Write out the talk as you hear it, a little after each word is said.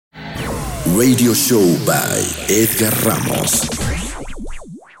Radio Show by Edgar Ramos.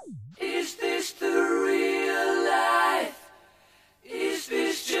 Is this the real life? Is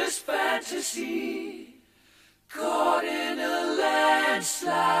this just fantasy? Caught in a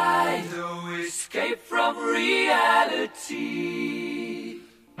landslide, no escape from reality.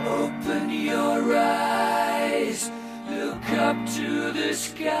 Open your eyes, look up to the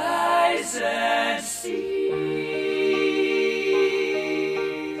skies and see.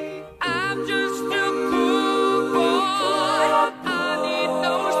 I'm just a poor boy, I need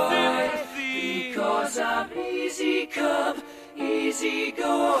no sympathy, because I'm easy come, easy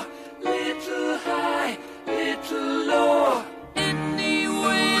go, little high, little low. Any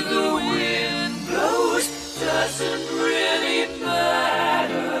way the wind blows doesn't really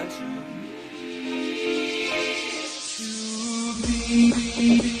matter to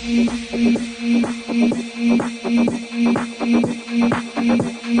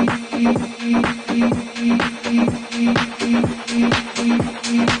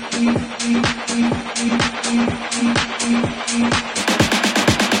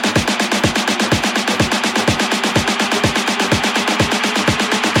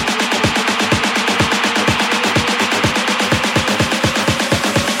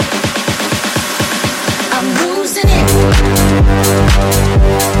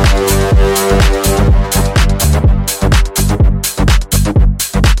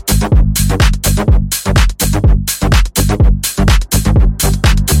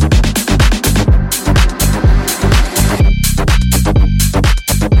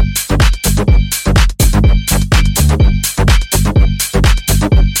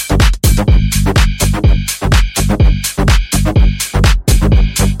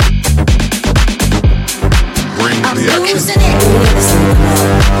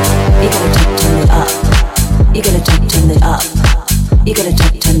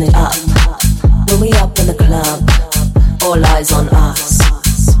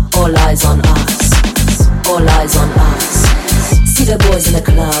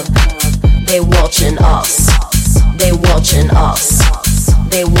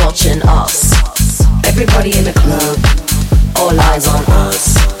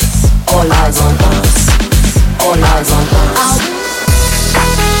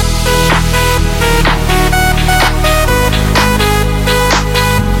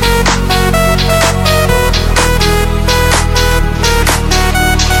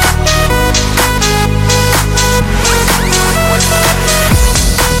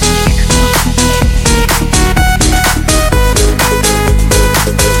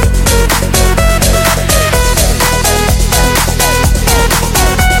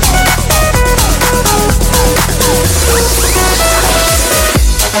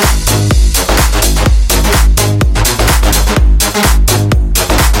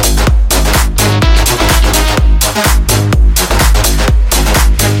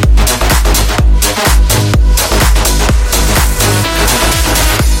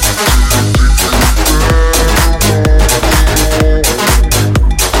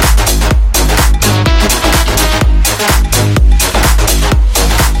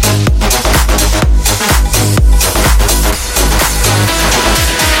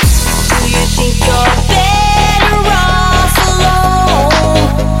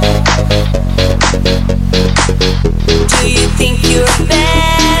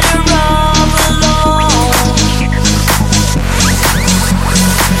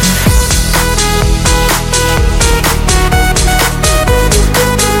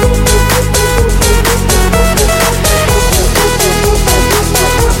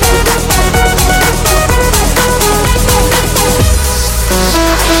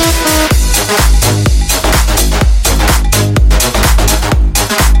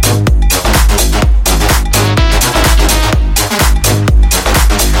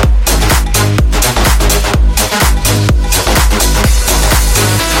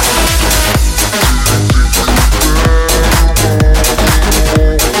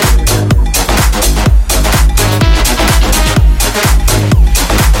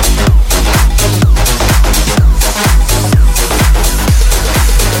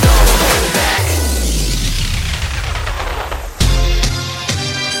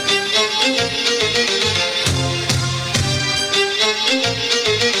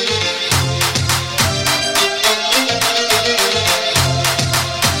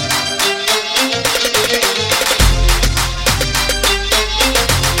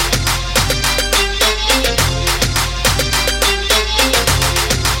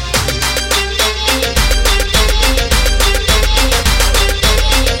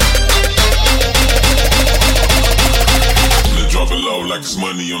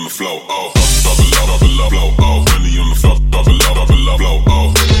on the floor, oh. Drop it low, drop it low, blow, oh. Money on the floor, drop it low, drop it low, blow,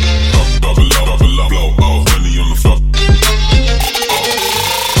 oh. Drop it low, drop it low, blow, oh. Money on the floor, oh.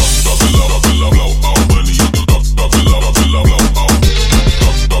 Drop it low, drop it low, blow, oh. Money on the floor, drop it low, drop it low, blow, oh.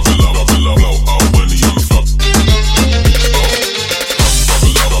 Drop it low, drop it low, blow, oh. Money on the floor, oh. Drop it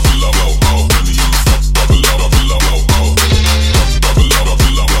low, drop it low, blow, oh. Money on the floor, drop it low, drop it low, blow, oh. Drop it low, drop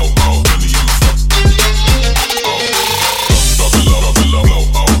it low, blow, oh. Money on the floor, oh. Drop it low, drop it low, blow,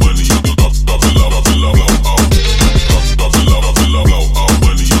 oh. Money on the floor, drop it low, drop it low, blow, oh. Drop it low, drop it low, blow, oh.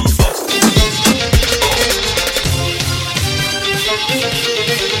 Money on the floor.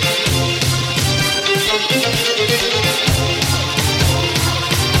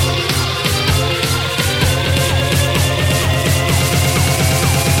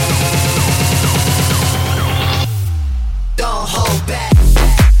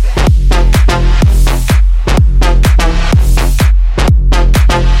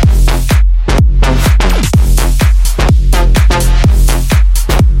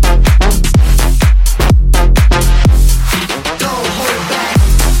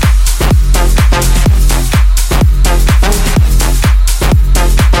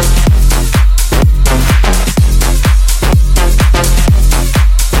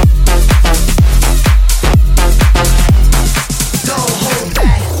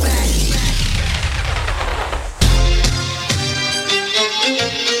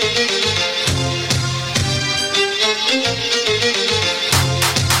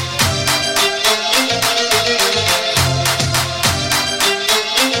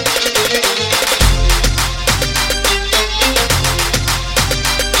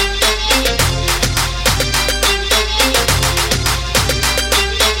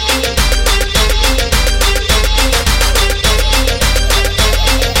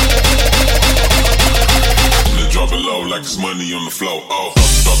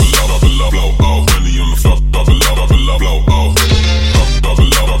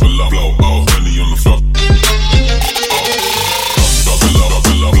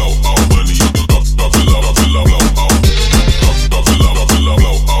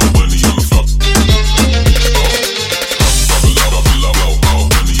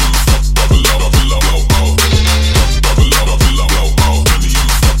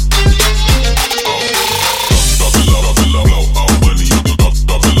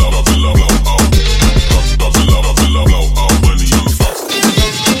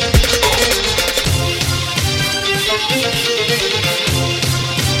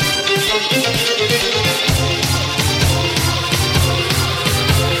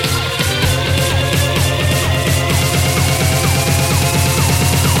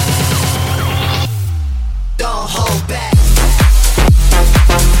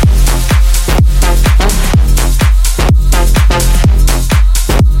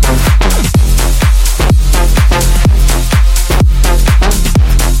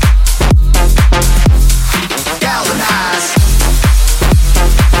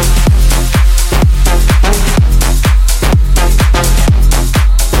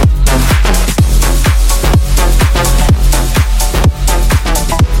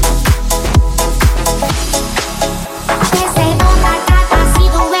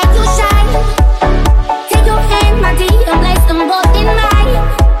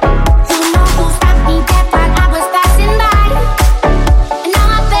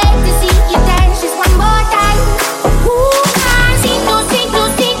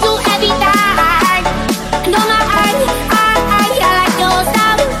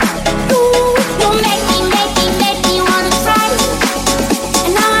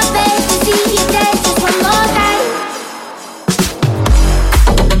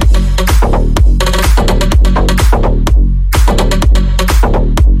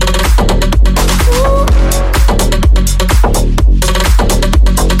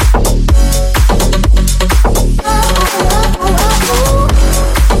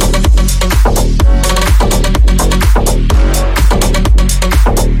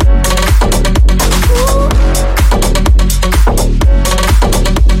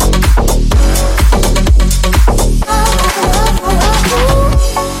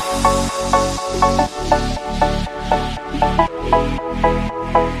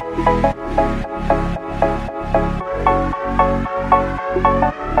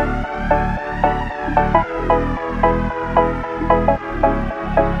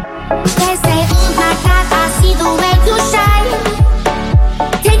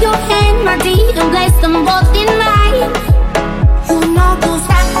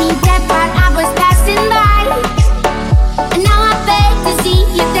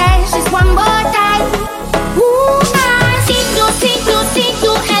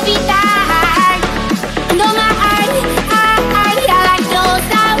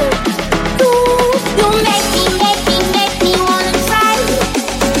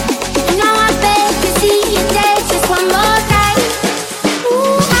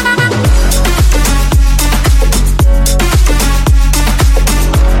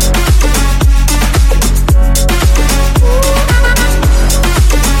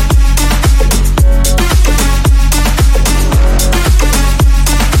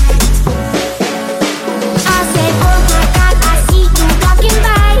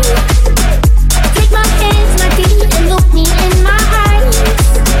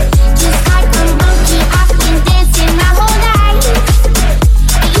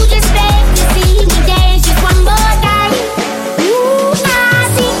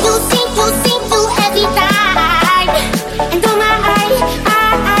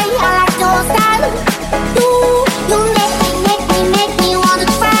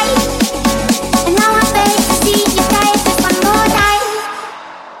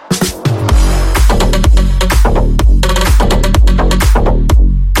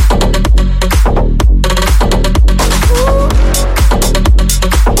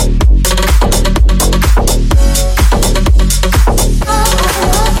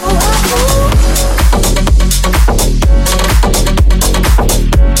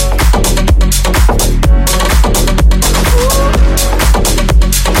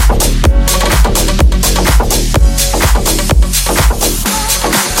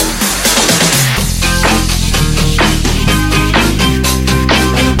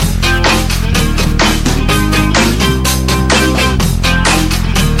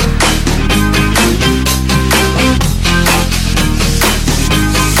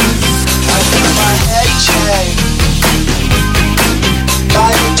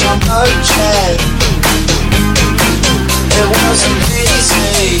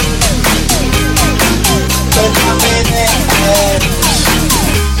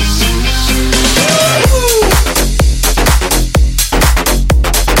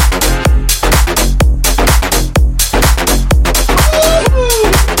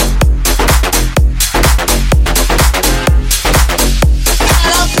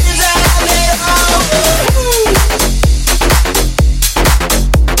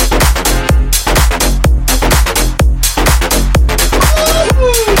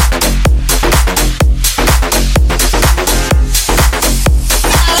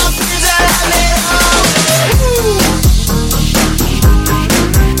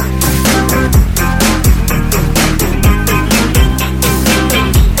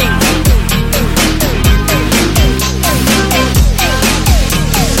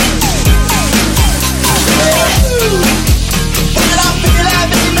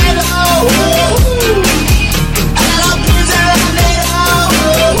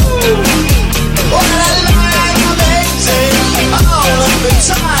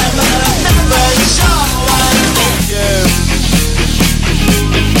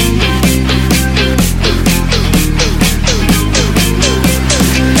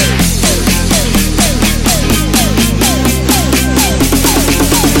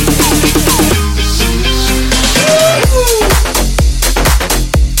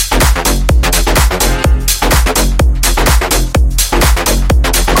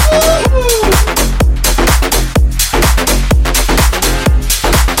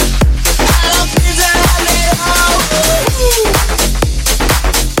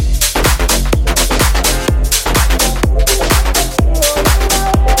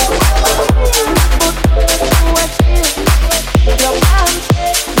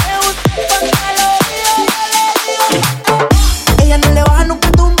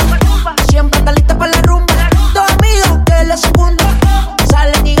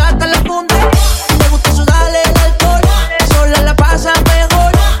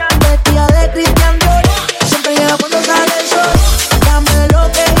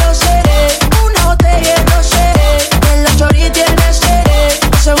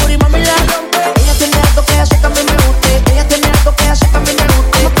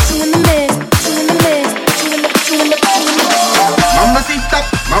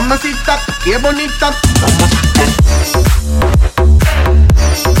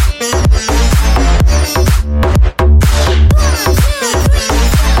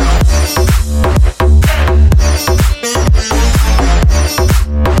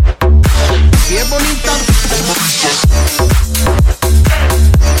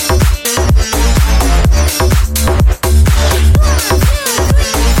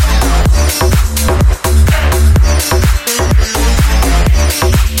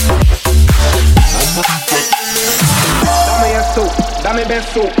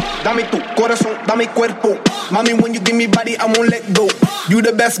 dame tu corazón, dame cuerpo. Mommy, when you give me body, I won't let go. You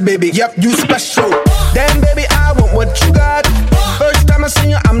the best, baby, yep, you special. Damn, baby, I want what you got. First time I see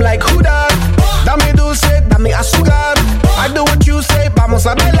you, I'm like, who that? Dame dulce, dame azúcar. I do what you say, vamos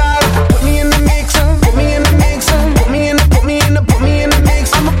a bailar. Put me in the mix, put me in the mix, put me in the, put me in the, put me in the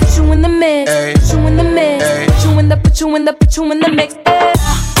mix. I'ma put you in the mix, ay, put you in the mix, ay, put you in the, put you in the, put you in the mix. Ay.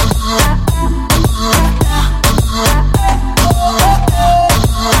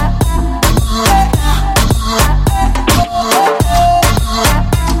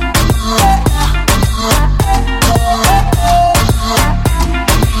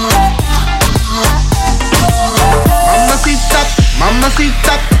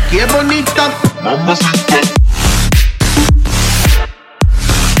 Mamacita, qué bonita, mamacita.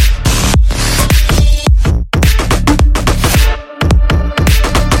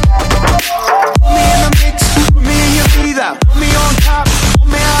 Put me in the mix, put me in your vida, put me on top, put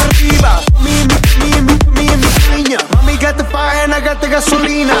me arriba, put me in mi piña. Mami got the fire and I got the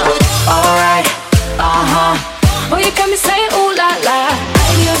gasolina. Alright, boy, you got me saying ooh la la.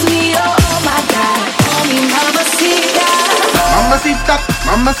 Ay, Dios mío, oh my God, call me mamacita. Mamacita,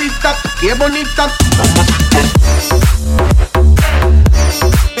 mamacita, qué bonita, mamacita.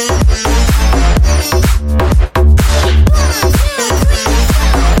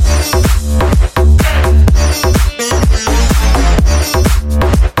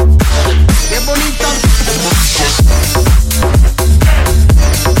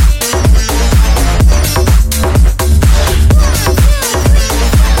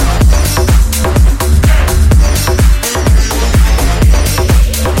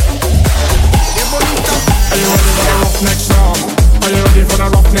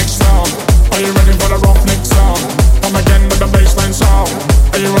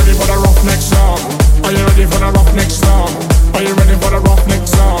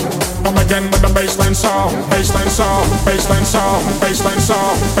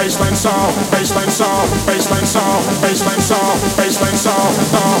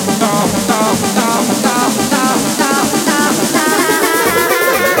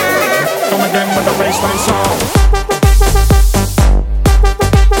 Come again with the baseline song.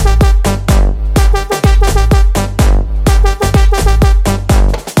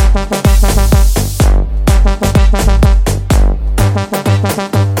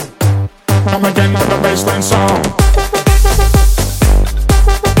 Come again with the baseline song.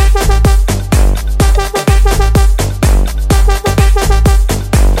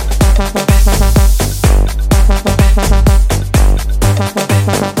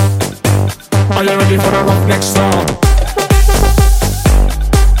 Are you ready for the rough next song?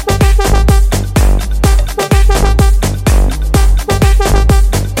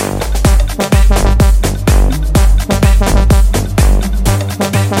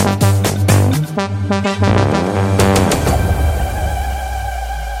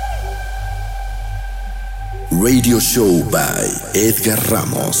 Radio Show by Edgar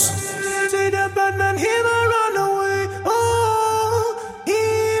Ramos.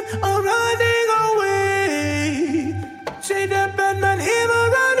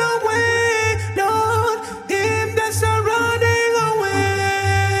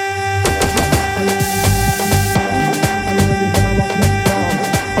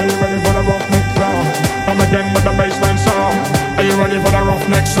 Again with the baseline song. Are you ready for the rough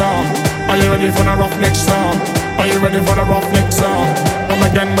next song? Are you ready for the rough next song? Are you ready for the rough next song? Come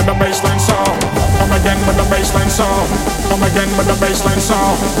again with the baseline song. Come again with the baseline song. Come again with the baseline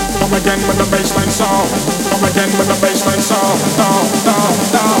song. Come again with the baseline song. Come again with the baseline song.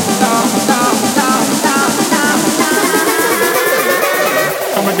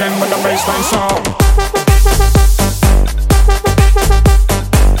 Come again with the baseline song.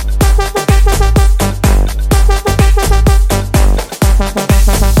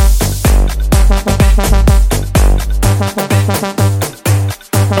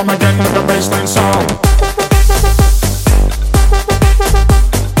 Come again with the baseline song.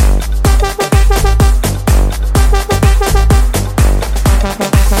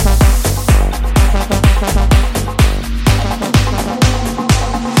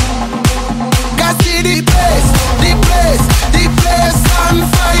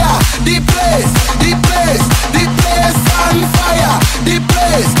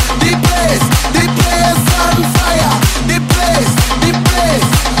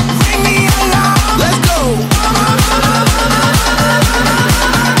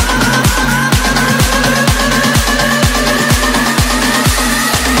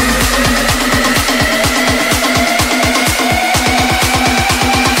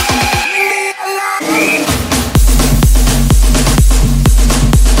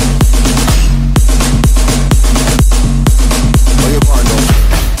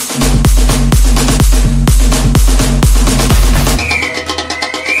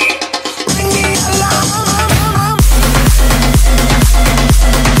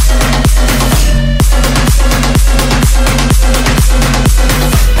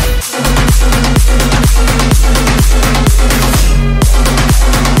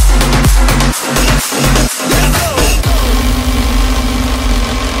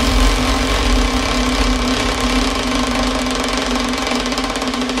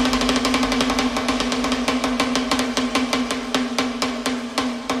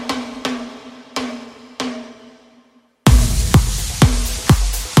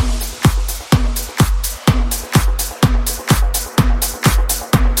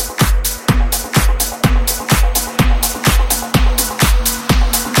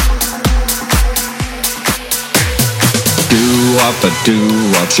 do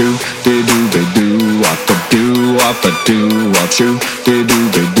wop you, they do wop a do wop a do wop you, they do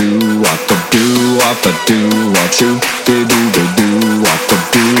wop a do wop a do wop you, they do wop a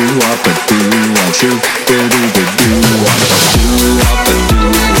do wop a do wop you, they do wop a do wop a do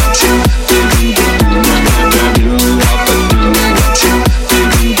wop you, they do wop a do wop you, they do wop a do wop you, they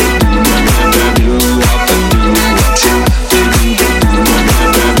do wop a do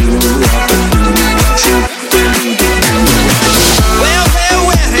wop you. Well,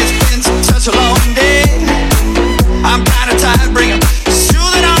 it's been such a long day. I'm kinda tired, bringing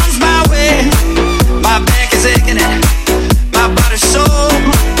soothing arms my way. My back is aching and my body's sore.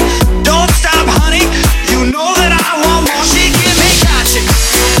 Don't stop, honey, you know that I want more. She give me gotcha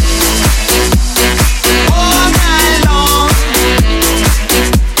all night long.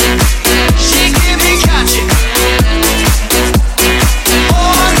 She give me gotcha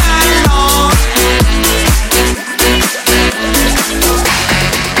all night long.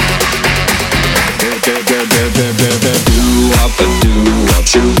 Do wop a do wop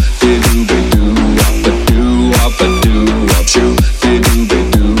you, they do wop a do wop a do wop you, they do wop a do wop a do wop you, they do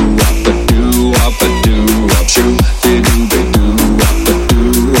wop a do wop a do wop you, they do wop a do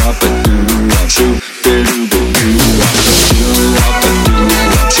wop a do wop you, they do wop a do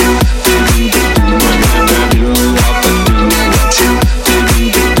wop you, they do wop a do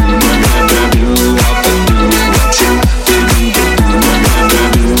wop you, they do wop a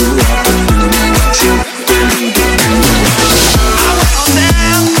do wop you.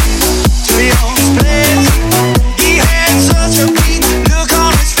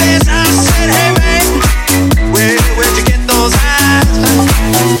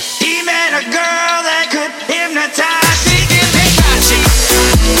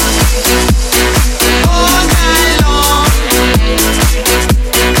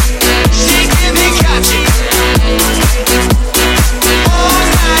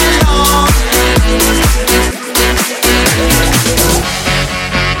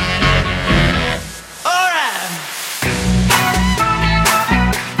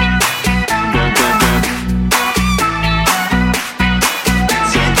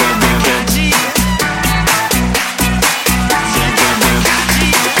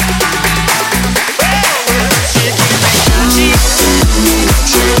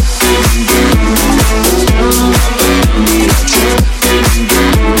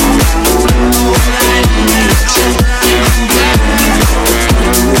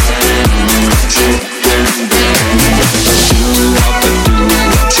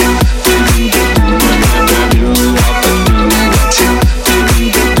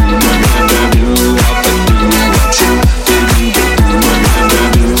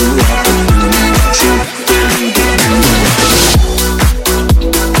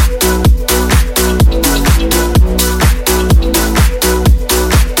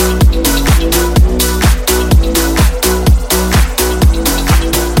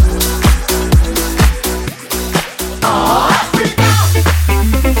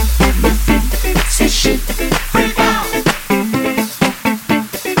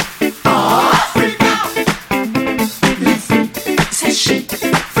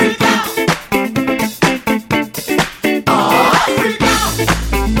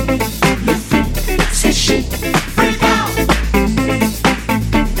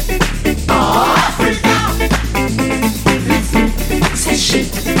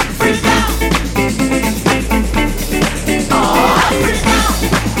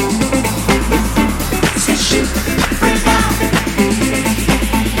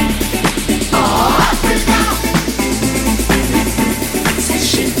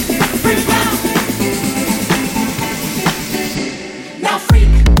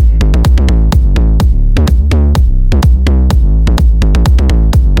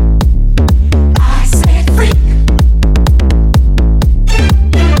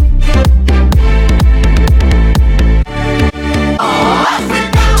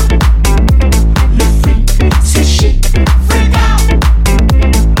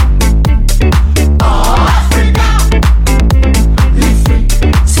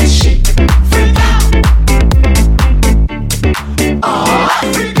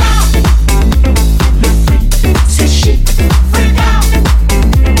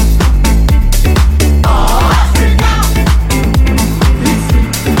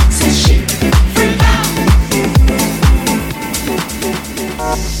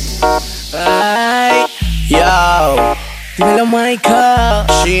 Dímelo,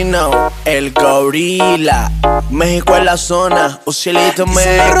 Michael. Chino, el gorila. México en la zona, Ucielito Mix.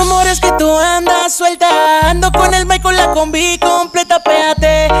 Dicen los rumores que tú andas suelta. Ando con el mic con la combi completa,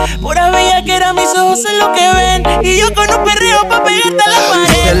 péate. Pura bella que era mis ojos en lo que ven. Y yo con un perreo pa' pegarte a la pared.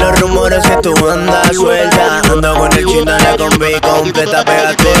 Dicen los rumores que tú andas suelta. Ando con el chino en la combi completa,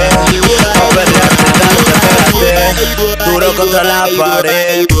 pégate. Pa' perrearte, darte, pégate. Duro contra la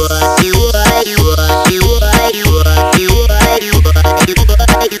pared.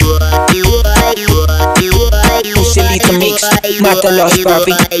 Ucielito Mix, mátalos,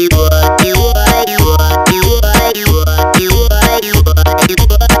 papi.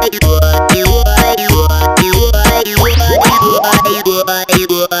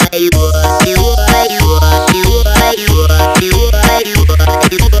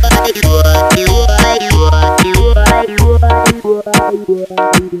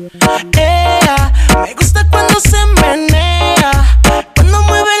 Me gusta cuando se menea, cuando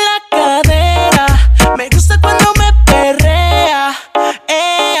mueve la cadera. Me gusta cuando me perrea.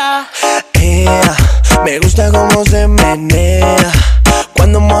 Me gusta cómo se menea,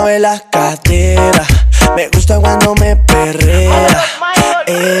 cuando mueve la cadera. Me gusta cuando me perrea.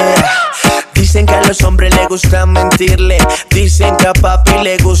 Dicen que a los hombres les gusta mentirle. Dicen que a papi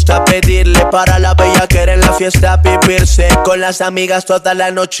le gusta pedirle. Para la bella que era en la fiesta vivirse. Con las amigas toda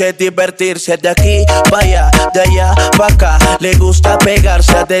la noche divertirse. De aquí pa' allá, de allá pa' acá. Le gusta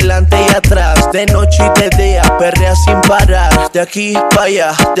pegarse adelante y atrás. De noche y de día, perrea sin parar. De aquí pa'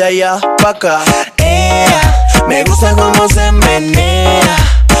 allá, de allá pa' acá. Me gusta cómo se menea,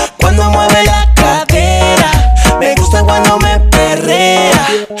 cuando mueve la cadera. Me gusta cuando me perrea.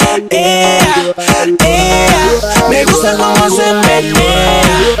 Me gusta cómo se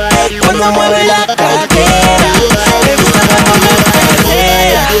menea, cuando mueve la cadera. Me gusta cuando me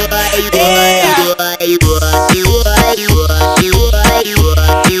perrea.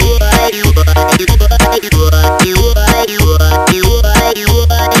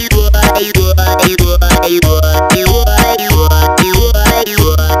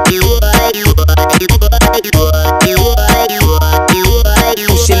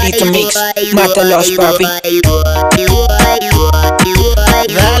 Ucielito Mix, mátalos, papi.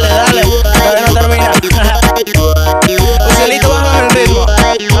 Dale, dale, todavía no termina. Ucielito, baja el ritmo.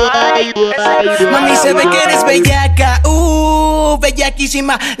 Mami, se ve que eres bellaca,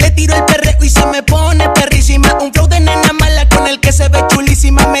 bellaquísima. Le tiro el perreo y se me pone perrísima. Un flow de nena mala con el que se ve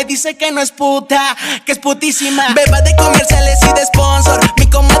chulísima. Me dice que no es puta, que es putísima. Beba de comerciales y de sponsor. Mi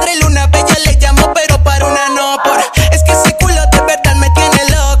comadre Luna Bella le llamo, pero para una no por. Es que ese culo de verdad me tiene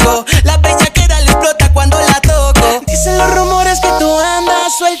loco. La bellaquera le explota cuando la toco. Dicen los rumores que tú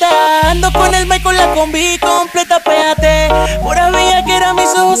andas suelta. Ando con el mic con la combi completa, péate. Pura bellaquera, mis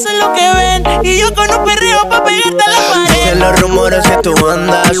ojos en lo que ven. Y yo con un perreo pa' pegarte a la pared. Dicen los rumores que tú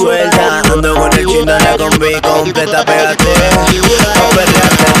andas suelta. Ando con el chino en la combi completa, pégate. Pa'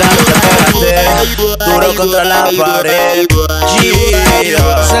 perrearte, darte, pégate. Duro contra la pared.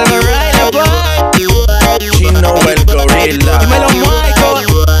 Yeah. Silver Rider Boy, Chino, el gorila. dímelo Michael.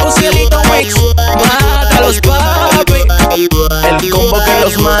 Ucielito Mix, mátalos, papi. El combo que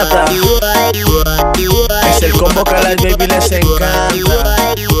los mata. Es el combo que a las baby les encanta.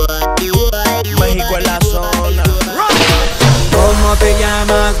 México en la zona. ¿Cómo te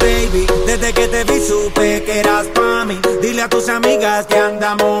llamas, baby? Desde que te vi supe que eras pa' mí. Dile a tus amigas que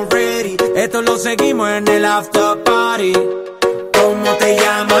andamos ready. Esto lo seguimos en el after party. ¿Cómo te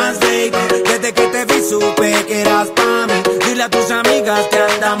llamas, baby? Desde que te vi supe que eras pa' mí. Dile a tus amigas que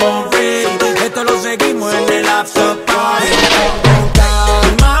andamos ready. Esto lo seguimos en el after party. Con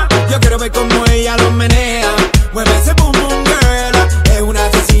calma, yo quiero ver cómo ella lo menea. Mueve ese boom boom girl. Es una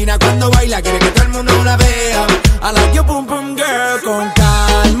asesina cuando baila, quiere que todo el mundo la vea. I like your boom boom girl. Con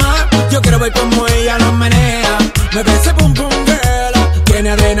calma, yo quiero ver cómo ella lo menea. Mueve ese boom boom girl.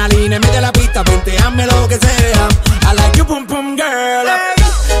 Tiene adrenalina en medio de la pista, venteame lo que sea. I like your boom boom girl. Hey,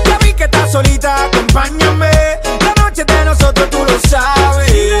 ya vi que estás solita, acompáñame. La noche de nosotros tú lo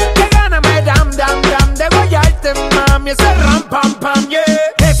sabes. Que gana me dam dam dam de guayarte, mami. Ese ram pam pam, yeah.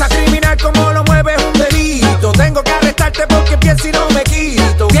 Esa criminal como lo mueve es un delito. Tengo que arrestarte porque pienso y no me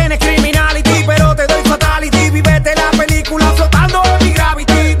quito. Tienes criminality, pero te doy fatality. Vívete la película flotando en mi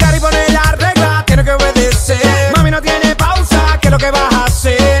gravity. Daddy pone la regla, tiene que obedecer. Mami no tiene pausa, ¿qué es lo que vas a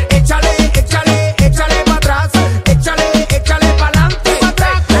hacer? Échale, échale, échale pa' atrás. Échale, échale pa'lante, pa'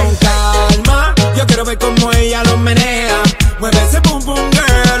 atrás. Con calma, yo quiero ver cómo ella lo menea. Mueve ese boom boom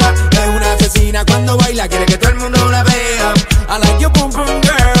girl. Es una asesina cuando baila, quiere que todo el mundo la vea. I like your boom boom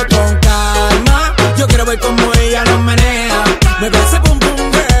girl. Con calma, yo quiero ver cómo ella lo menea. Mueve ese boom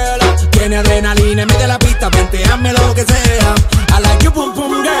boom girl. Tiene adrenalina en medio de la pista, venteame lo que sea. I like your boom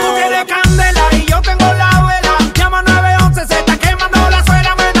boom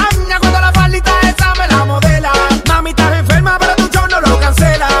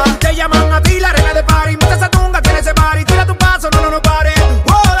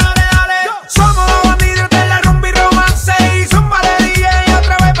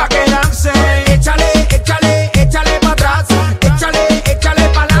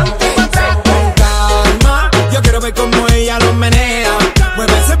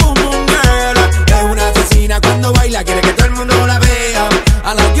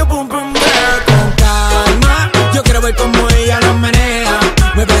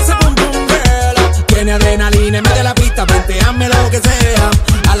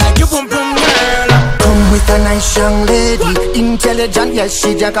Nice young lady, intelligent, yes,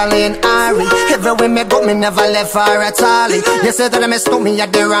 she Jacqueline Ari. Everywhere me go, me never left her at all. You say that I miss me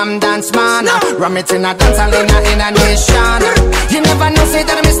at the Ram Dance Man. Ram it in a dance hall in a nation. You never know, say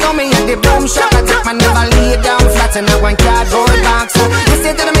that I miss me at the Boom Shop. I take my never lay down flat in a one cardboard box. You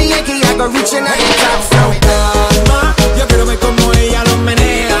say that I'm a Yankee, I go reaching out the top. So Calma, yo quiero ver como ella lo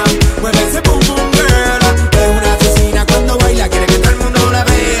menea. Mueve ese boom boom girl. Es una asesina cuando baila, quiere que todo el mundo la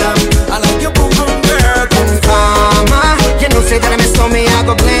vea. I like your boom boom girl. Calma, you know say that I miss me, I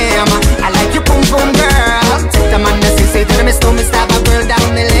go blame. I like your boom boom girl. Take the man that say that I miss me, stab a girl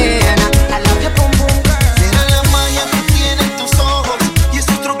down the lane. I love your boom boom girl. Será la magia que tienen tus ojos y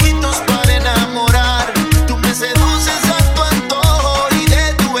esos truquitos para enamorar. Tú me seduces a tu antojo y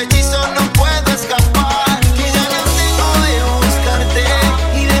de tu hechizo no puedo escapar. Que ganas tengo de buscarte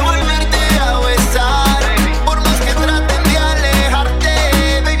y de volverte a besar. Por más que traten de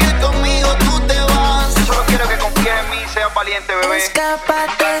alejarte, baby, conmigo tú te vas. Solo quiero que confíes en mí, seas valiente, bebé.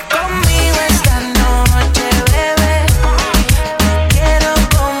 Escápate conmigo esta noche, bebé. Quiero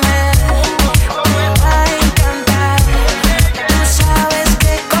comer, me va a encantar. Tú sabes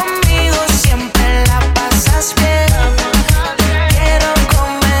que conmigo siempre la pasas bien. Quiero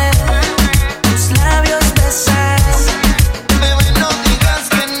comer, tus labios besar. Bebé, no digas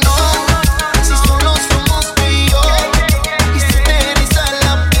que no, si solo somos tú y yo. Y se te eriza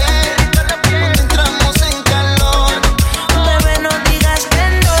la piel cuando entramos en calor. Bebé, no digas que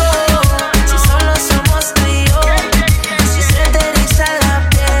no, si solo somos tú y yo. Si se te eriza la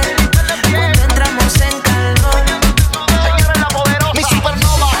piel cuando entramos en calor. Mi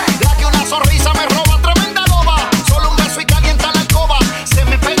supernova, la que una sonrisa me roba, tremenda loba. Solo un beso y calienta la alcoba. Se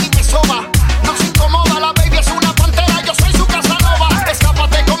me pega y me soba, no se incomoda. La baby es una pantera, yo soy su Casanova.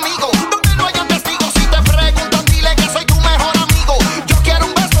 Escápate conmigo, donde no hayan testigos. Si te preguntan, dile que soy tu mejor amigo. Yo quiero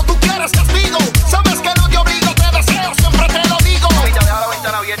un beso, tú quieres castigo. Sabes que no te obligo, te deseo, siempre te lo digo. Deja la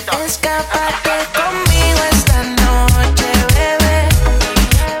ventana abierta. Escápate conmigo esta noche, bebé.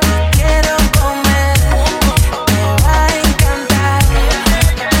 Quiero comer, me va a encantar.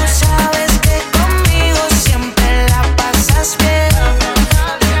 Tú sabes que conmigo siempre la pasas bien.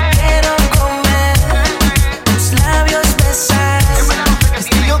 Quiero comer, tus labios besar. Es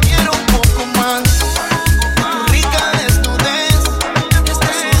que yo quiero un poco más. Tu rica desnudez,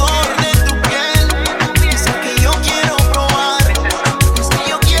 este sudor de tu piel. Es el que yo quiero probar. Es que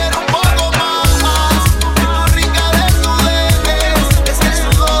yo quiero un poco más. Tu rica desnudez, es el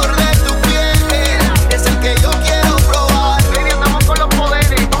sudor de tu piel. Es el que yo quiero probar. Baby, andamos con los poderes.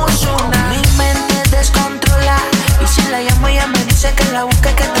 Mi mente descontrola y si la llamo ella me dice que la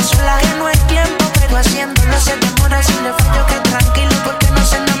busque, que está sola. Que no hay tiempo, pero haciéndolo se demora. Si le fallo que tranquilo, porque no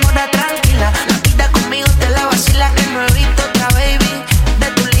se enamora tranquila. La vida conmigo te la vacila, que no he visto otra baby de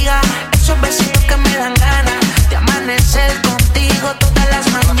tu liga. Esos besitos que me dan ganas de amanecer contigo todas las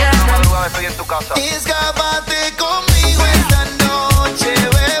mañanas. Madrugada estoy en tu casa. Escápate conmigo esta noche,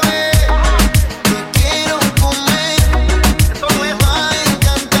 bebé. Te quiero comer, me va a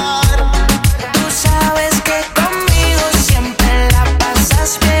encantar. Tú sabes que conmigo siempre la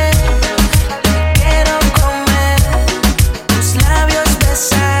pasas bien. Quiero comer, tus labios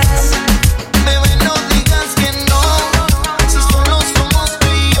besar. Bebé, no digas que no, si solo somos tú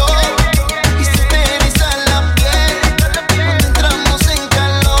y yo. Y se te eriza la piel cuando entramos en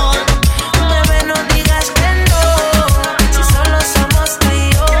calor. Bebé, no digas que no, si solo somos tú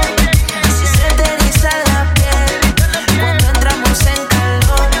y yo. Si se te eriza la piel cuando entramos en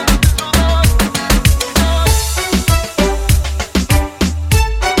calor.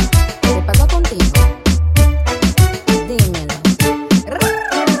 ¿Qué pasa contigo? Dímelo.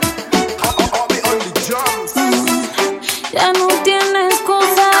 Ya no tiene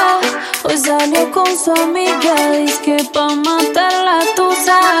excusa. Hoy salió con su amiga. Dice que pa' matar la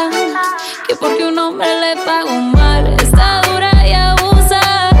tusa. Que porque un hombre le pagó mal. Está dura y abusa.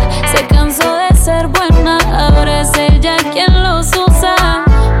 Se cansó de ser buena. Ahora es ella quien los usa.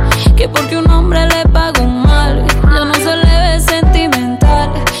 Que porque un hombre le pagó mal. Ya no se le ve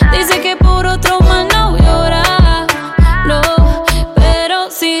sentimental. Dice que por otro más no llora. No, pero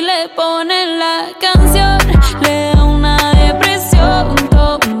si le ponen la canción, le da una depresión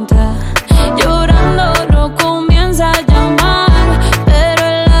tonta. Llorando lo comienza a llamar, pero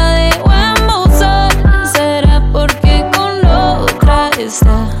él la dejó en buzón. Será porque con otra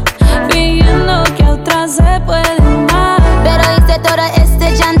está fingiendo que a otra se puede amar. Pero hice todo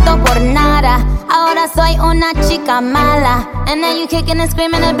este llanto por nada. Ahora soy una chica mala. And now you kicking and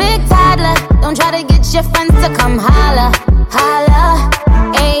screaming a big toddler. Don't try to get your friends to come holla. Holla.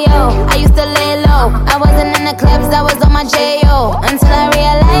 Ayo, I used to lay low. I wasn't in the clubs, I was on my J.O. Until I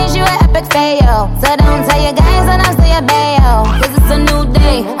realized you were epic perfect fail. So don't tell your guys when I say a bail. Cause it's a new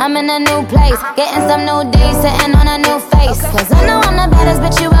day, I'm in a new place. Getting some new days, sitting on a new face. Cause I know I'm the baddest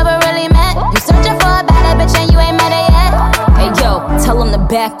bitch you ever really met. You searching for a better bitch and you ain't met her yet. Hey yo, tell him to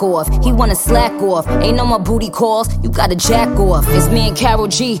back off. He wanna slack off. Ain't no more booty calls, you gotta jack off. It's me and Karol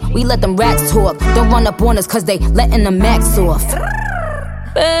G, we let them racks talk. Don't run up on us cause they letting the max off.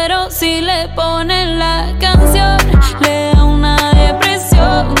 Pero si le ponen la canción, le da una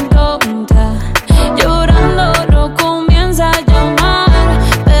depresión tonta. Llorando lo comienza a llamar,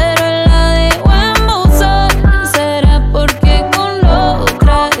 pero él la dejó en buzón. ¿Será porque con la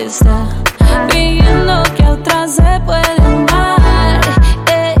otra está pidiendo que a otra se puede amar?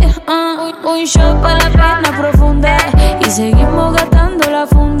 Un shot para la pena profunda y seguimos gastando la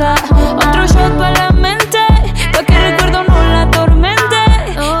funda. Otro shot para la mente, pa' que el recuerdo no la atormente.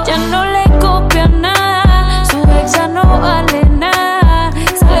 Ya no le copia nada, su ex ya no vale nada.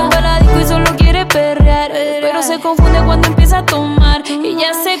 Sale para la disco y solo quiere perrear, pero se confunde cuando empieza a tomar. Y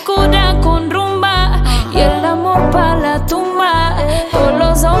ya se cura con rumba y el amor pa' la tumba. Todos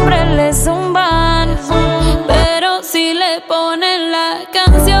los hombres le zumban, pero si le ponen la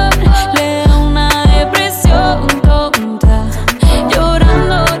canción, le da una depresión tonta.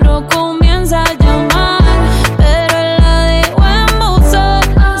 Llorando lo comienza a llamar, pero él la dejó en buzón.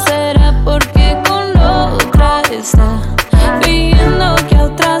 ¿Será porque con la otra está pidiendo que a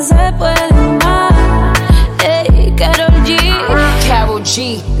otra se puede amar? Hey, Karol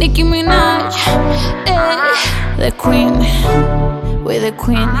G, Nicki Minaj, the queen, we're the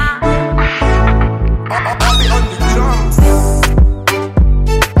queen.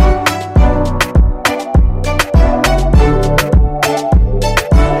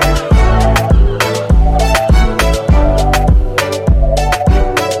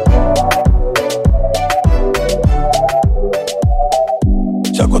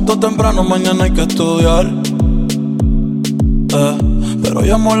 Se acostó temprano, mañana hay que estudiar. Pero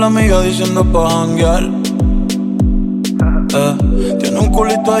llamó a la amiga diciendo pa' janguear. Tiene un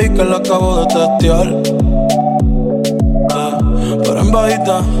culito ahí que la acabo de testear. Pero en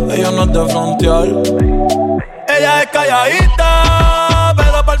bajita, ella no es de frontear. Ella es calladita,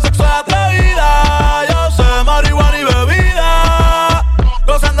 pero para el sexo es atrevida. Yo sé marihuana y bebida,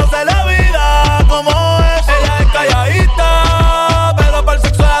 gozándose la vida como es. Ella es calladita, pero para el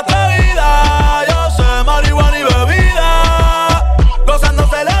sexo es atrevida. Yo sé marihuana y bebida,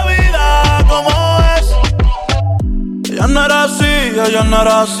 gozándose la vida como es. Ella no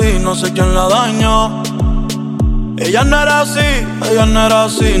era así, no sé quién la dañó. Ella no era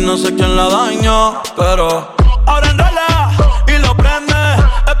así, no sé quién la dañó. Pero ahora enrola y lo prende.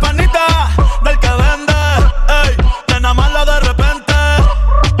 Es panita del que vende. Ey, nena mala de repente.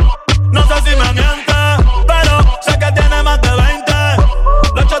 No sé si me miente, pero sé que tiene más de 20.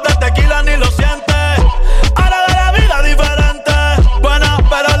 Los shots de tequila ni lo siente. Ahora de la vida diferente. Buena,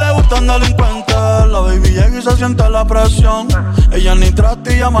 pero le gustan delincuentes. La baby llega y se siente la presión. Ella ni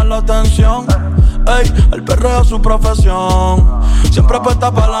trata y llama la atención. Ey, el perreo es su profesión. Siempre apuesta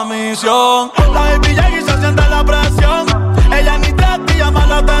para la misión. La baby llega y se siente la presión. Ella ni trata y llama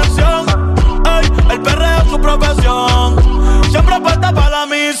la atención. Ey, el perreo es su profesión. Siempre apuesta para la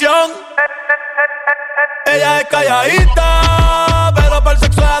misión. Ella es calladita, pero para el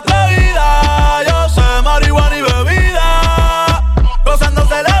sexo es atrevida. Yo sé marihuana y bebida,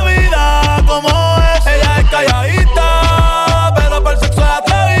 gozándose la vida como es. Ella es calladita, pero para el sexo es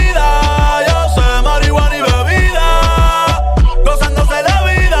atrevida. Yo sé marihuana y bebida, gozándose la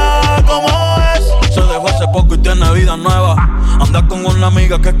vida como es. Se dejó hace poco y tiene vida nueva. Anda con una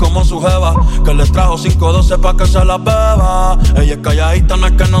amiga que es como su jeva, que le trajo 512 pa' que se la beba. Ella es calladita, no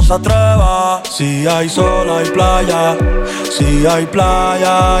es que no se atreva. Si hay sol hay playa, si hay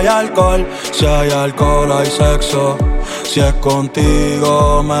playa hay alcohol. Si hay alcohol hay sexo, si es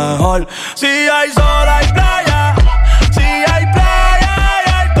contigo mejor. Si hay sol hay playa, si hay playa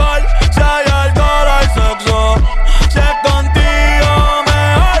hay alcohol. Si hay alcohol hay sexo, si es contigo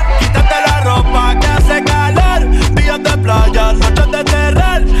mejor. Quítate la ropa que hace calor. Días de playa, noches de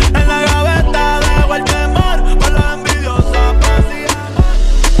terror. En la gaveta dejo el temor por la envidiosa paz y amor.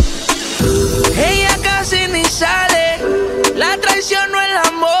 Ella casi ni sale, la traición no el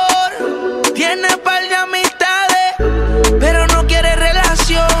amor. Tiene par de amistades, pero no quiere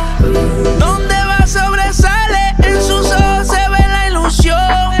relación. Donde va sobresale, en sus ojos se ve la ilusión.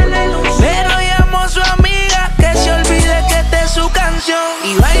 Pero llamó a su amiga que se olvide que esta es su canción.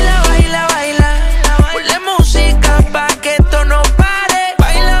 Y baila, baila, baila, ponle música pa' que esto no pare.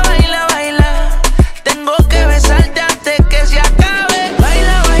 Baila, baila, baila, tengo que besarte antes que se acabe.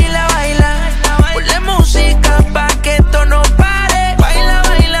 Baila, baila, baila, ponle música pa' que esto no pare. Baila,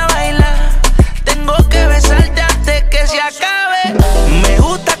 baila, baila,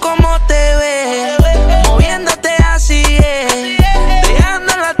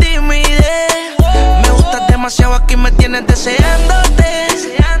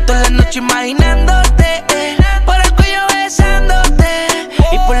 noche imaginándote, por el cuello besándote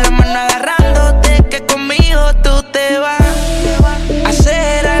y por la mano agarrándote, que conmigo tú te vas a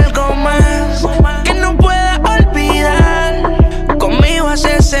hacer algo más que no puedas olvidar. Conmigo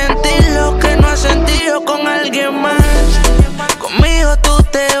hacer sentir lo que no has sentido con alguien más. Conmigo tú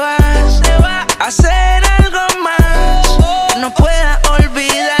te vas a hacer algo más que no puedas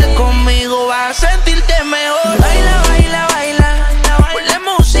olvidar. Conmigo vas a sentirte mejor. Baila, baila, baila, ponle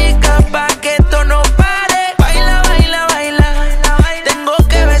música pa' que esto no pare. Baila, baila, baila, tengo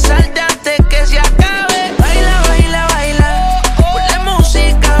que besarte antes que se acabe. Baila, baila, baila, ponle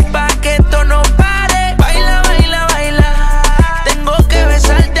música pa' que esto no pare. Baila, baila, baila, tengo que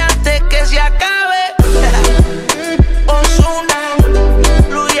besarte antes que se acabe. Ozuna,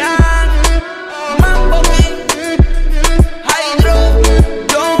 Luyan, Mambo King, Hydro,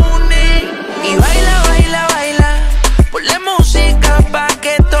 Johnny. Y baila, baila, baila, ponle música pa'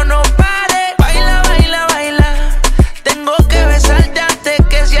 que esto no pare. Baila, baila, baila, tengo que besarte antes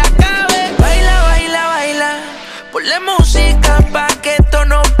que se acabe. Baila, baila, baila, ponle música pa' que esto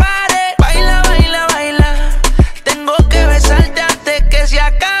no pare. Baila, baila, baila, tengo que besarte antes que se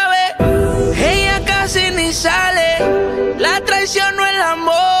acabe. Ella casi ni sale, la traición no el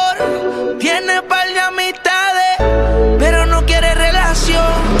amor. Tiene par de amistades, pero no quiere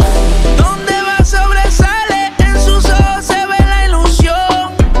relación. Donde va sobresale, en sus ojos se ve la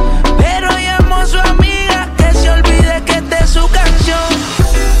ilusión. Pero llamó a su amiga que se olvide que esta es su canción.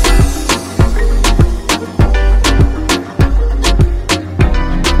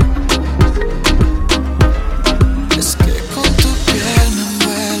 Es que con tu piel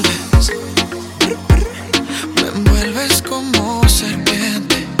me envuelves como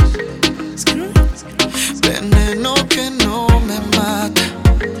serpiente, veneno que no me mata,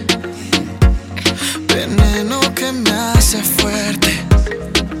 veneno que me hace fuerte.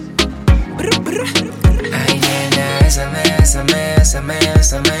 Ay, nena, bésame, bésame, bésame,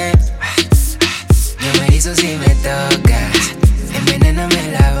 bésame. Yo me erizo si me tocas, envenéname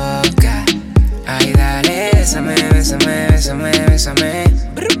la boca. Ay, dale, bésame, bésame, bésame, bésame.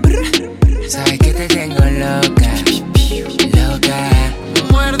 Sabes que te tengo loca, loca.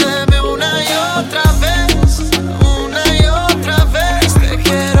 Muérdeme una y otra vez, una y otra vez. Te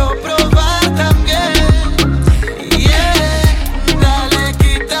quiero probar también. Yeah, dale,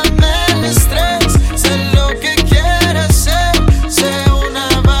 quítame el estrés. Sé lo que quieres ser, sé una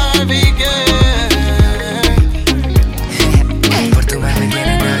Barbie girl. Por tu mar me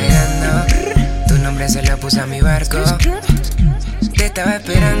tienes navegando, tu nombre se lo puse a mi barco. Te estaba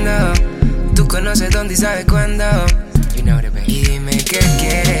esperando, tú conoces dónde y sabes cuándo. Y dime qué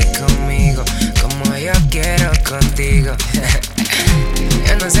quieres conmigo, como yo quiero contigo.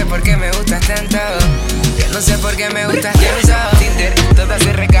 Yo no sé por qué me gustas tanto, yo no sé por qué me gustas tanto. Tinder, todas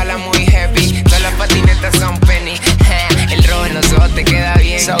se regalan muy happy, todas las patinetas son penny. El rojo en los ojos te queda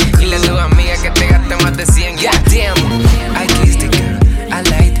bien, dile a tu amiga que te gaste más de 100. Yeah, damn, I kissed the girl, I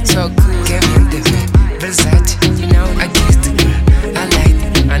liked it, so cool. Qué bien te ve, Versace, you know. I kissed the girl, I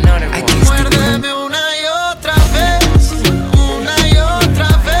liked it, another one. I kissed the girl. Muérdeme una y otra vez, una y otra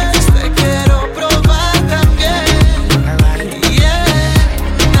vez. Te quiero probar también. Yeah,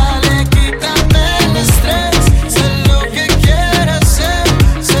 dale, quítame el estrés. Sé lo que quieres ser,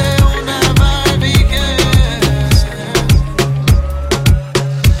 sé una Barbie girl.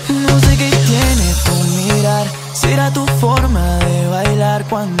 No sé qué tiene tu mirar, será tu forma de bailar.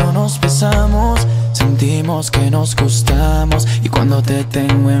 Cuando nos besamos, sentimos que nos gustamos. Y cuando te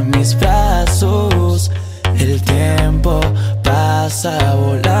tengo en mis brazos, el tiempo pasa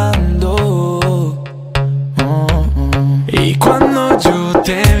volando. Y cuando yo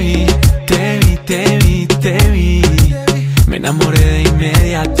te vi, me enamoré de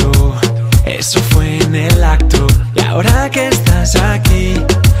inmediato. Eso fue en el acto. Y ahora que estás aquí,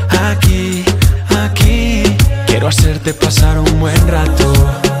 quiero hacerte pasar un buen rato,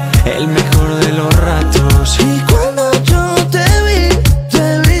 el mejor de los ratos. Y cuando yo te vi,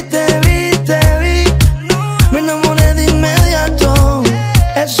 me enamoré de inmediato.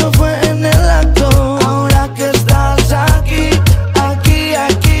 Eso fue en el acto. Ahora que estás aquí,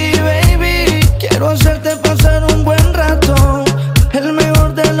 baby, quiero hacerte pasar un buen rato, el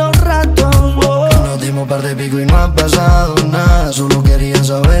mejor de los ratos. Nos dimos par de pico y no ha pasado nada. Solo quería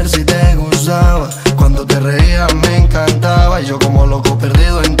saber si te gustaba. Cuando te reías me encantaba. Y yo como loco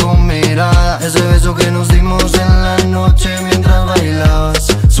perdido en tu mirada. Ese beso que nos dimos en la noche mientras bailabas,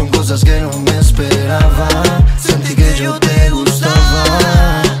 son cosas que no me esperaba. Sentí que yo te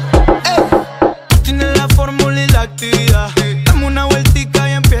gustaba. Tienes la fórmula y la actividad. Dame una vueltica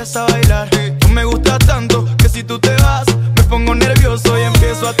y empieza a bailar. Tú me gusta tanto que si tú te vas me pongo nervioso y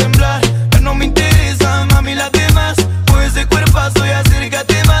empiezo a temblar.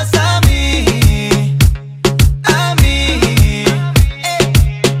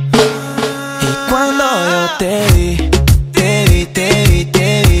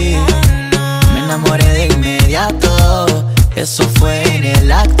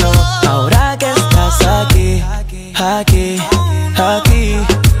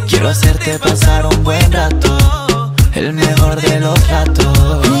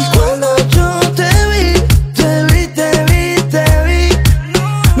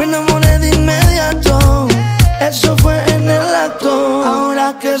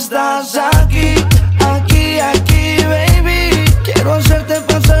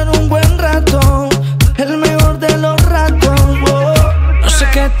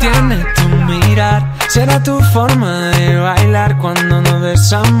 era tu forma de bailar cuando nos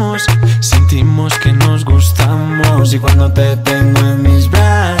besamos. Sentimos que nos gustamos y cuando te tengo en mis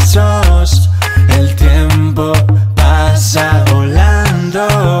brazos, el tiempo pasa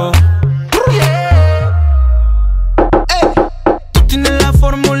volando. Tú tienes la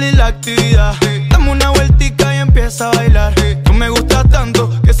fórmula y la actividad. Dame una vueltica y empieza a bailar. Tú me gustas tanto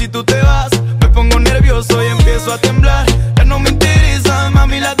que si tú te vas me pongo nervioso y empiezo a temblar. Ya no me interesa,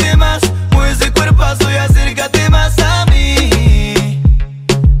 mami, las demás. Mueve ese cuerpazo y acércate más a mí.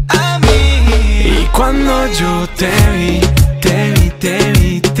 A mí. Y cuando yo te vi,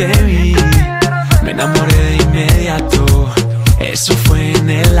 me enamoré de inmediato. Eso fue en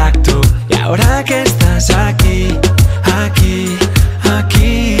el acto. Y ahora que estás aquí,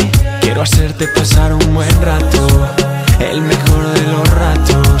 quiero hacerte pasar un buen rato, el mejor de los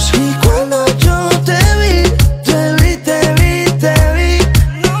ratos. Y cuando yo te vi,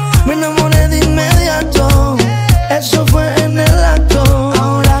 me enamoré de inmediato. Eso fue en el acto.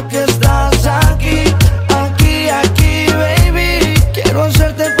 Ahora que estás aquí, baby, quiero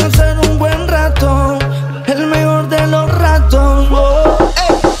hacerte pasar un buen rato, el mejor de los ratos. Oh,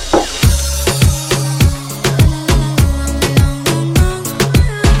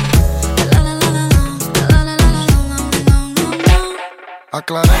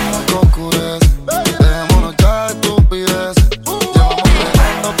 Aclaremos que oscurece, dejémonos ya de estupideces. Llevamos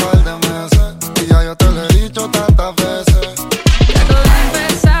peleando un par de meses y ya yo te lo he dicho tantas veces. Trato de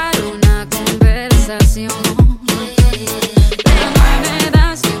empezar una conversación, pero no me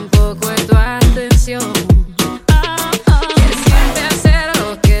das ni un poco de tu atención. Quieres siempre hacer lo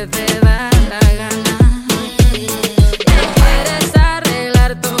que te da la gana. Ya quieres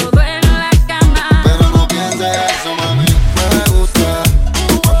arreglar todo en la cama. Pero no pienses eso, mami, me gusta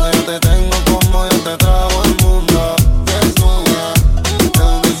cuando yo te tengo como yo te trago el mundo. Desnuda, de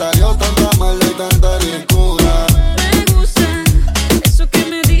donde salió tanta maldad y tanta ricura. Me gusta eso que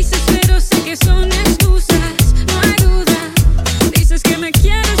me dices, pero sé que son excusas. No hay duda, dices que me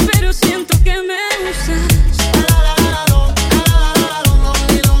quieres, pero siento que me usas.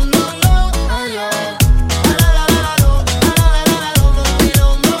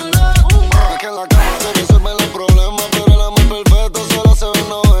 Es que en la cama se resuelven los problemas, pero el amor perfecto solo se ve en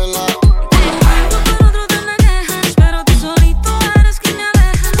novela. Con otro te manejas, pero tú solito eres quien me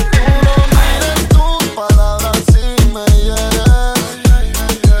aleja. No mires tus palabras si me hieres.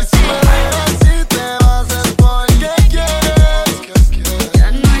 Y si me dejas y te vas es porque quieres. Ya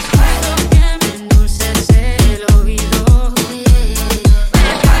no es justo que me endulces el oído,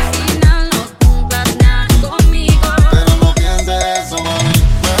 para que al final no cumplas nada conmigo. Pero no pienses eso, mami,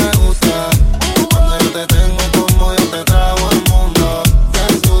 me gusta cuando yo te tengo como yo te trago el mundo.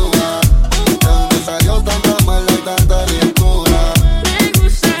 Desnuda, de donde salió tanta maldad y tanta ricura. Me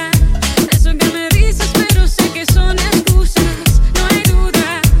gusta eso que me dices, pero sé que son excusas. No hay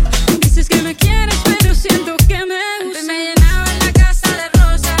duda, dices que me quieres, pero siento que me usas. Antes me llenaba la casa de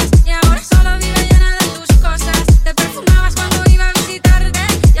rosas y ahora solo vive llena de tus cosas. Te perfumabas cuando iba a visitarte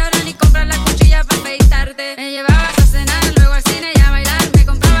y ahora ni compras la cuchilla para afeitarte. Me llevabas a cenar, luego al cine y a bailar. Me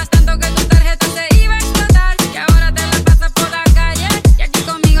comprabas tanto que tu tarjeta se iba a explotar y ahora te la pasas por la calle y aquí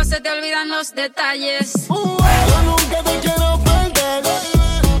conmigo se te olvidan los detalles. Yo nunca te quiero perder.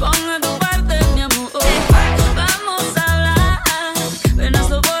 Ponme tu parte, mi amor. Vamos a hablar, ven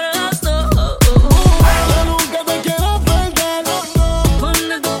hazlo por los dos. Yo nunca te quiero perder.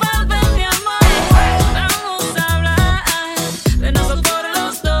 Ponme tu parte, mi amor. Vamos a hablar, ven hazlo por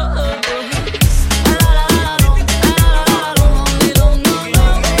los dos.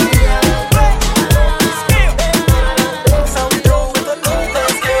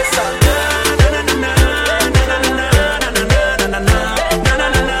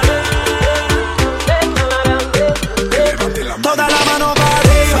 Toda la mano para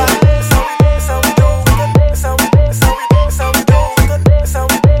arriba.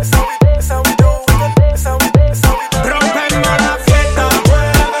 Rompemos la fiesta,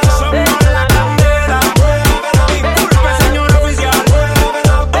 somos la bandera. Disculpe, señor oficial, hoy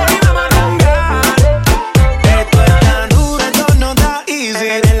vamos a rumbear. Esto es la dura, esto no da easy.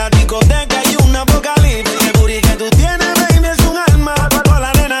 En la discoteca hay un apocalipsis. El booty que tú tienes, baby, es un alma. Toda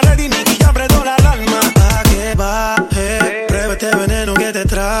la nena ready, Nicky ya apretó la alarma. A que baje, prueba este veneno que te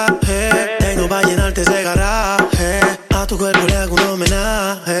traje. Tengo pa' llenarte ese garaje. A tu cuerpo le hago un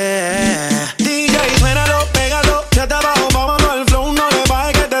homenaje. DJ, suénalo, pégalo, ya está abajo, vámonos. El flow no le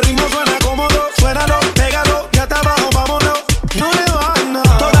baje, que este ritmo suena cómodo. Suénalo, pégalo, ya está abajo, vámonos. No le bajes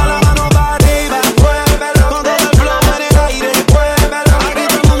nada. Toda la mano para arriba, muévelo. Con todo el flow en el aire, muévelo. Aquí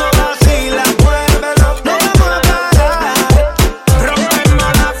todo el mundo vacila, muévelo. No vamos a parar.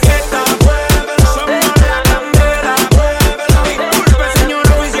 Rompemos la fiesta, muévelo. Somos la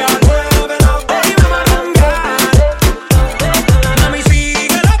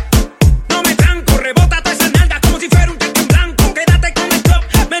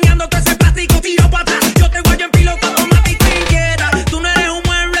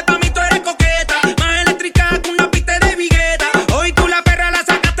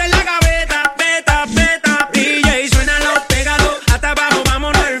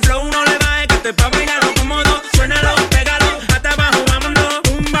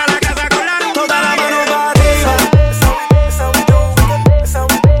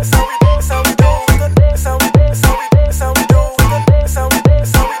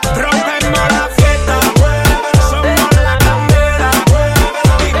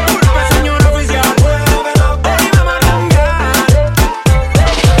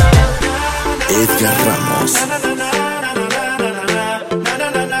Edgar Ramos.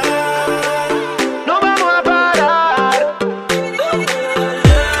 No vamos a parar.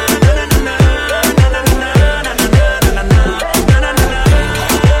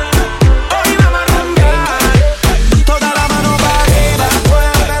 Hoy vamos a romper. Toda la mano para arriba.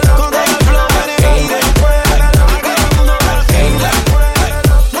 Con todo el flow en el aire.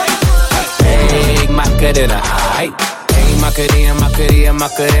 Hey, Macarena. Hey,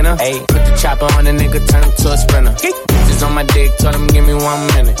 Macarena. Hey, put the chopper on the nigga, turn him to a sprinter. Bitches on my dick, told him give me 1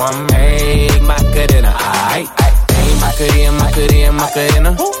 minute. Hey, Macarena. Hey,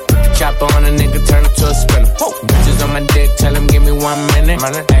 Macarena. Put the chopper on the nigga, turn him to a sprinter. Bitches on my dick, tell him give me 1 minute.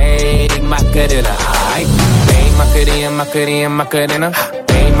 Hey, Macarena. Hey, Macarena. Hey, Macarena. Hey, Macarena.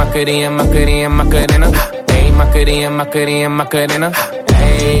 Hey, Macarena. Hey, Macarena. Hey, Macarena. Hey, Macarena.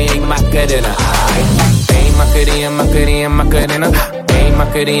 Hey,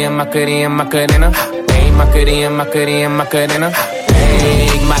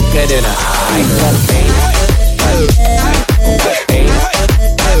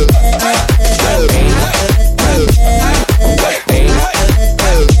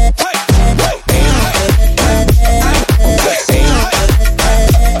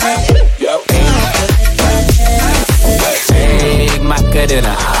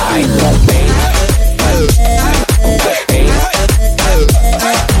 Macarena.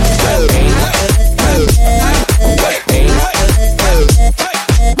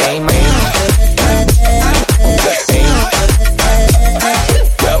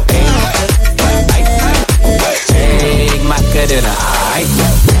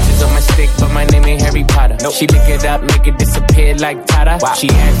 She lick it up, make it disappear like Tata. Wow. She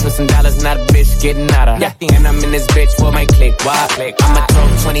asked for some dollars, not a bitch getting nada. Yeah. And I'm in this bitch for my click. Why? I'ma throw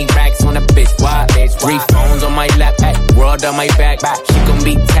 20 racks on a bitch. Why? 3 phones on my lap, world on my back. She gon'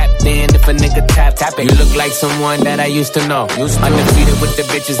 be tapped in if a nigga tap it. You look like someone that I used to know. Undefeated with the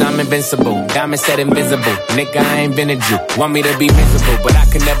bitches, I'm invincible. Diamond said invisible. Nigga, I ain't been a Jew. Want me to be miserable, but I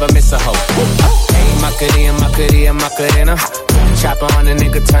can never miss a hoe. Hey, Macarena. Chopper on a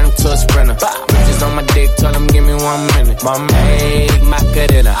nigga, turn him to a sprinter. Bitches on my dick, tell him give me 1 minute. Hey,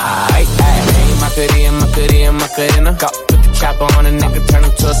 Macarena. Hey, Macarena. Put the chopper on a nigga, turn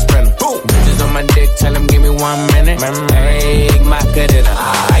him to a sprinter. Bitches on my dick, tell him give me 1 minute. Hey, Macarena.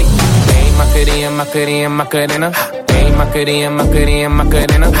 Hey, Macarena. Hey, Macarena. Hey, Macarena. Hey, Macarena. Hey,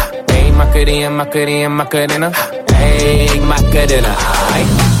 Macarena. Hey, Macarena.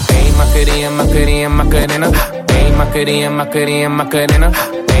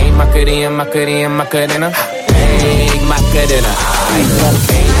 Hey, Macarena. Hey, Macarena.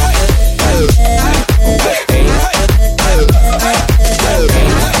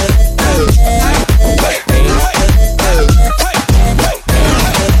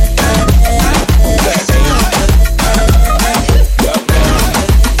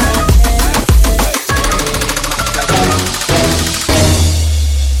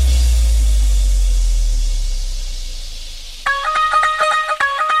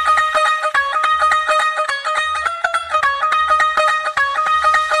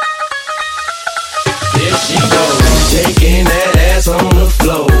 Shaking that ass on the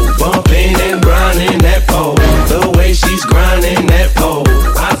floor, bumping and grinding that pole. The way she's grinding that pole,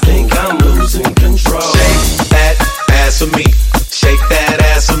 I think I'm losing control. Shake that ass for me, shake that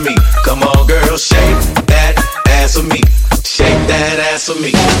ass for me. Come on, girl, shake that ass for me, shake that ass for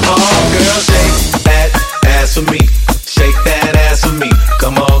me. Oh, girl, shake that ass for me, shake that ass for me.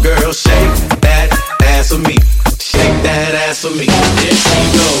 Come on, girl, shake that ass for me, shake that ass for me. There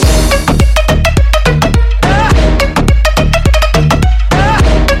she goes.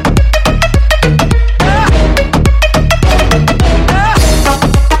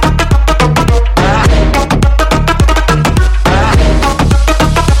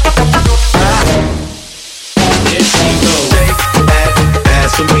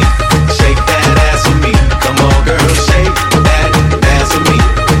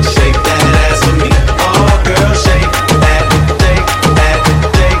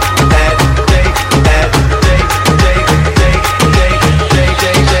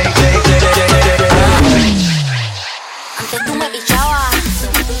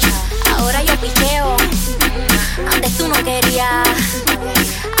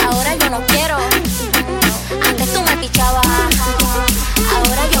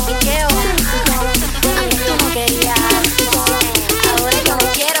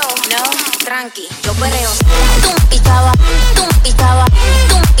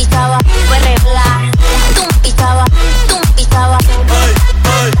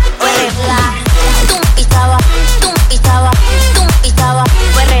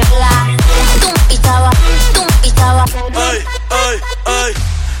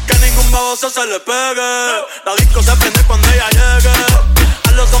 se le pegue. La disco se prende cuando ella llegue.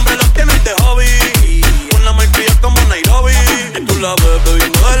 A los hombres los tienen de hobby. Una malcria como Nairobi. Y tú la ves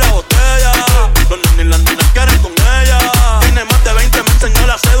bebiendo de la botella. Los nenes y las nenas quieren con ella. Tiene más de 20, me enseñó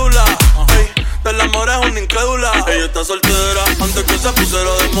la cédula. Ey, del amor es una incrédula. Ella está soltera antes que se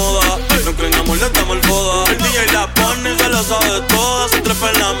pusiera de moda. No creen amor, le damos el foda. El DJ la pone y se la sabe toda. Se trepa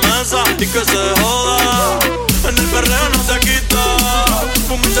en la mesa y que se joda. En el perreo no se quita.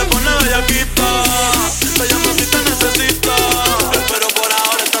 Pum y se pone bellaquita. Te llama si te necesita. Pero por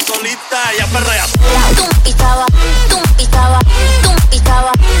ahora está solita. Ella perrea. Tum picaba, tum picaba, tum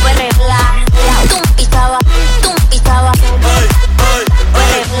picaba. Perrea. Tum picaba, tum picaba. Ay, ay,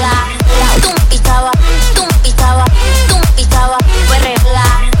 ay. Perrea. Tum picaba, tum picaba, tum picaba.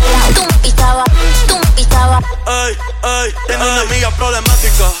 Perrea. Tum picaba, tum picaba. Ay, ay. Tiene una amiga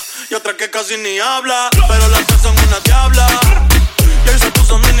problemática y otra que casi ni habla, pero las tres son una diabla. Y ahí se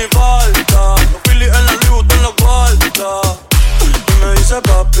puso mini falta. Los Phillies en la Louis Vuitton los guarda. Y me dice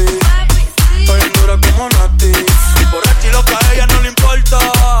papi, estoy en dura como Nati. Por aquí loca a ella no le importa.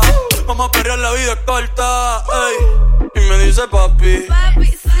 Vamos a perrear, la vida es corta. Ey. Y me dice papi,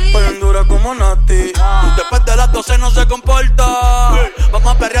 estoy en dura como Nati. Después de las 12 no se comporta.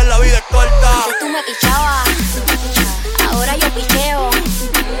 Vamos a perrear, la vida es corta. Antes tú me pichabas, ahora yo picheo.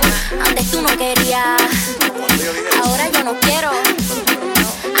 Antes tú no querías, ahora yo no quiero.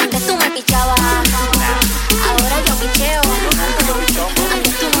 Antes tú me pichabas, ahora yo picheo.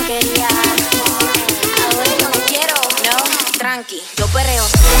 Antes tú no querías, ahora yo no quiero. No, tranqui, yo perreo.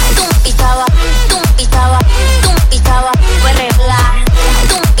 Tú pichabas, tú pichabas, tú pichabas. Perrea.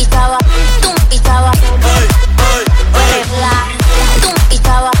 Tú pichabas, tú pichabas. Perrea. Tú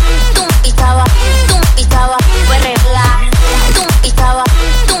pichabas, tú pichabas, tú pichabas. Perrea. Tú pichabas,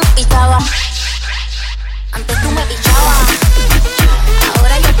 tú pichabas. Antes tú me pichabas,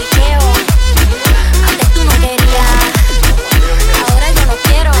 ahora yo picheo. Antes tú no querías, ahora yo no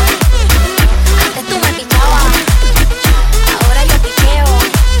quiero. Antes tú me pichabas, ahora yo picheo.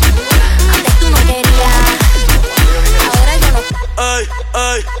 Antes tú no querías, ahora yo no. Ay,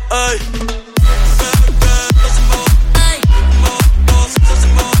 ay, ay.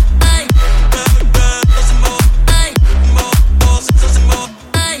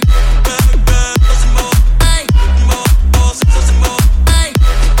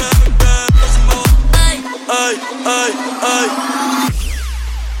 Ay, ay, ay.